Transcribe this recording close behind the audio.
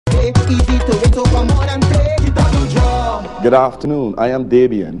make it easy to wait over more than play the double draw. Good afternoon, I am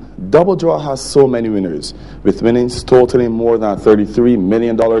Davian. Double Draw has so many winners, with winnings totaling more than $33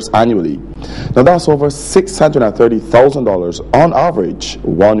 million annually. Now that's over $630,000 on average,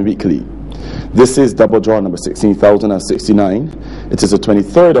 one weekly. This is Double Draw number 16,069. It is the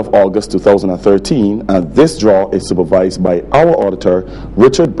 23rd of August 2013, and this draw is supervised by our auditor,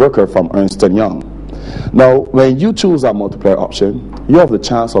 Richard Brooker from Ernst & Young. Now, when you choose that multiplier option, you have the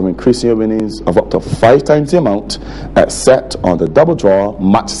chance of increasing your winnings of up to 5 times the amount as set on the Double Draw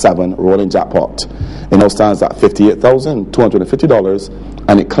Match 7 rolling jackpot. It now stands at $58,250,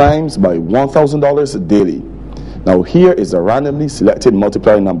 and it climbs by $1,000 daily. Now, here is a randomly selected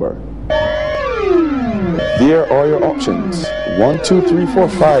multiplier number. There are your options. 1, 2, 3, 4,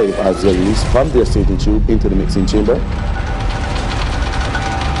 5 as they release from their staging tube into the mixing chamber.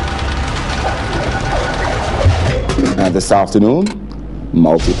 And this afternoon,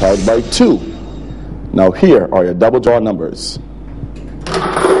 multiplied by 2. Now here are your double draw numbers.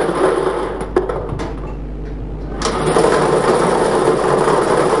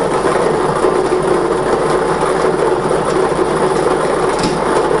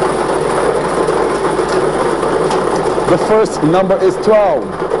 The first number is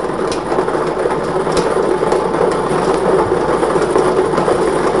 12.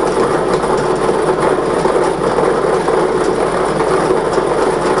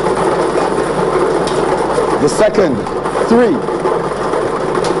 The second, 3.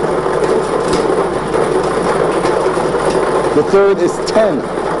 The third is 10.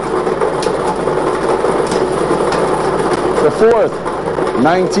 The fourth,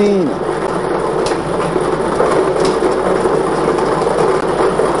 19.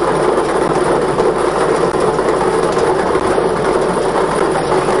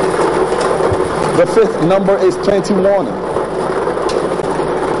 The fifth number is 21.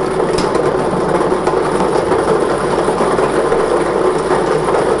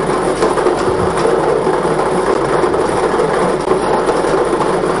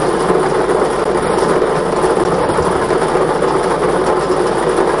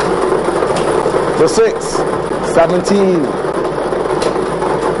 The sixth, 17.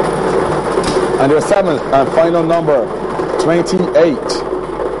 And your seventh and final number, 28.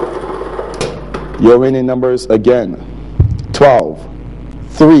 Your winning numbers again: 12,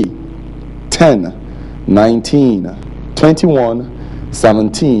 3, 10, 19, 21,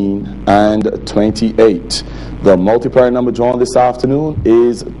 17, and 28. The multiplier number drawn this afternoon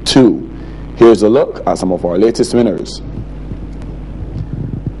is 2. Here's a look at some of our latest winners.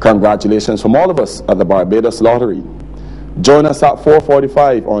 Congratulations from all of us at the Barbados Lottery. Join us at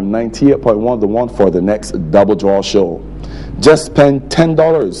 4:45 on 98.1 The One for the next Double Draw show. Just spend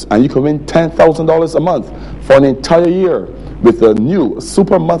 $10 and you can win $10,000 a month for an entire year with the new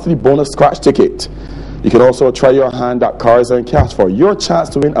Super Monthly Bonus Scratch Ticket. You can also try your hand at Cars and Cash for your chance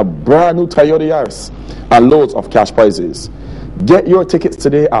to win a brand new Toyota Yaris and loads of cash prizes. Get your tickets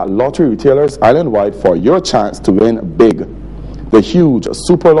today at lottery retailers island-wide for your chance to win big. The huge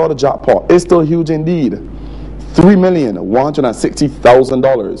Super Lotto jackpot is still huge indeed.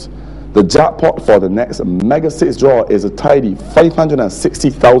 $3,160,000. The jackpot for the next Mega 6 draw is a tidy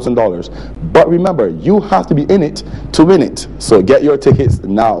 $560,000. But remember, you have to be in it to win it. So get your tickets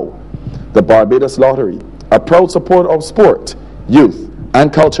now. The Barbados Lottery, a proud supporter of sport, youth,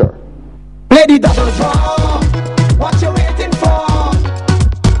 and culture. Play the double draw.